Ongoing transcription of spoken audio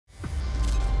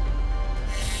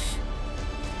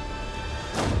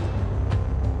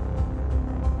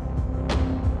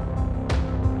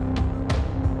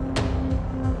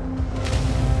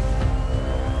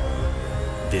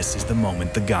This is the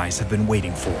moment the guys have been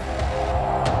waiting for.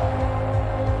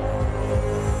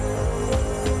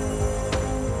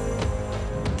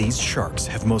 These sharks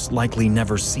have most likely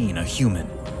never seen a human.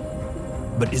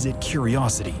 But is it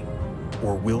curiosity,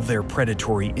 or will their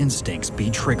predatory instincts be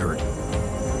triggered?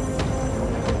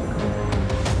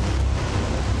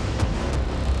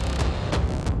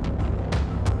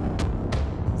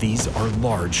 These are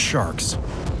large sharks.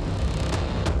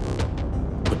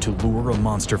 But to lure a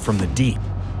monster from the deep,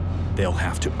 they'll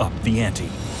have to up the ante.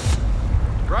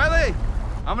 Riley,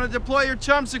 I'm gonna deploy your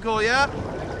chumsicle, yeah?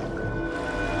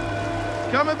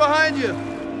 Coming behind you.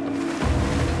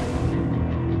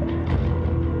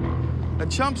 A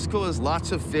chumsicle is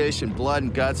lots of fish and blood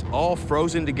and guts all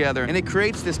frozen together, and it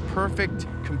creates this perfect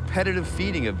competitive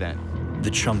feeding event. The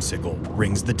chumsicle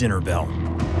rings the dinner bell.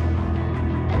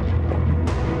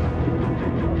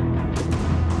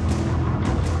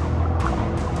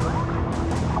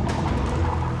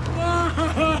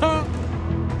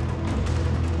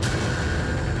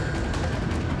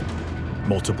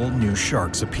 Multiple new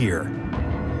sharks appear.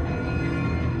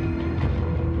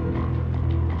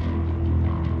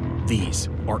 These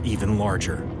are even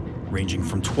larger, ranging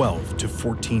from 12 to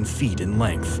 14 feet in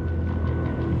length.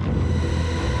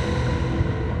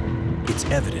 It's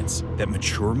evidence that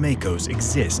mature Makos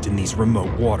exist in these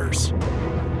remote waters.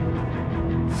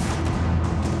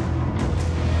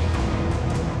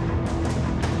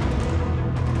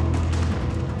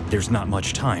 There's not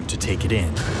much time to take it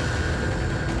in.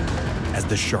 As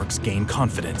the sharks gain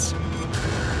confidence,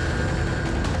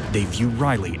 they view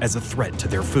Riley as a threat to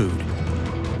their food.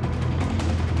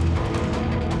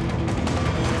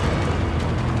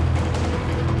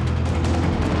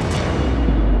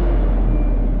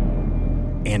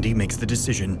 Andy makes the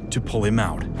decision to pull him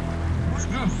out.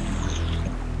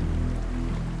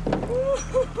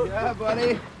 Yeah,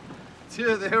 buddy.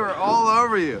 Dude, they were all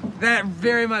over you. That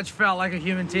very much felt like a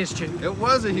human test tube. It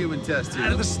was a human test tube.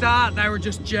 At the start, they were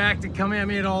just jacked and coming at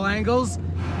me at all angles.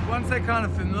 Once they kind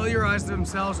of familiarized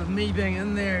themselves with me being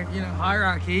in their,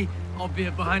 hierarchy,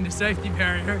 albeit behind a safety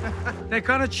barrier, they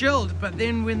kind of chilled. But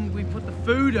then when we put the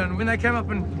food in, when they came up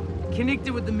and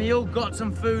connected with the meal, got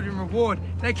some food and reward,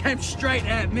 they came straight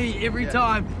at me every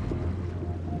time.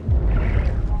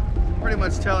 Pretty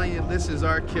much telling you, this is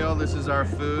our kill, this is our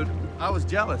food. I was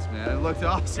jealous, man. It looked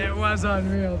awesome. It was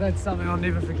unreal. That's something I'll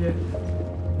never forget.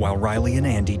 While Riley and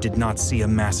Andy did not see a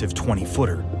massive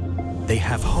 20-footer, they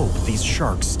have hope these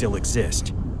sharks still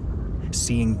exist.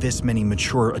 Seeing this many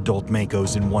mature adult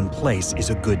Makos in one place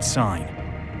is a good sign.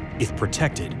 If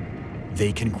protected,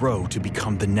 they can grow to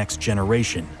become the next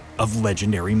generation of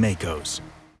legendary Makos.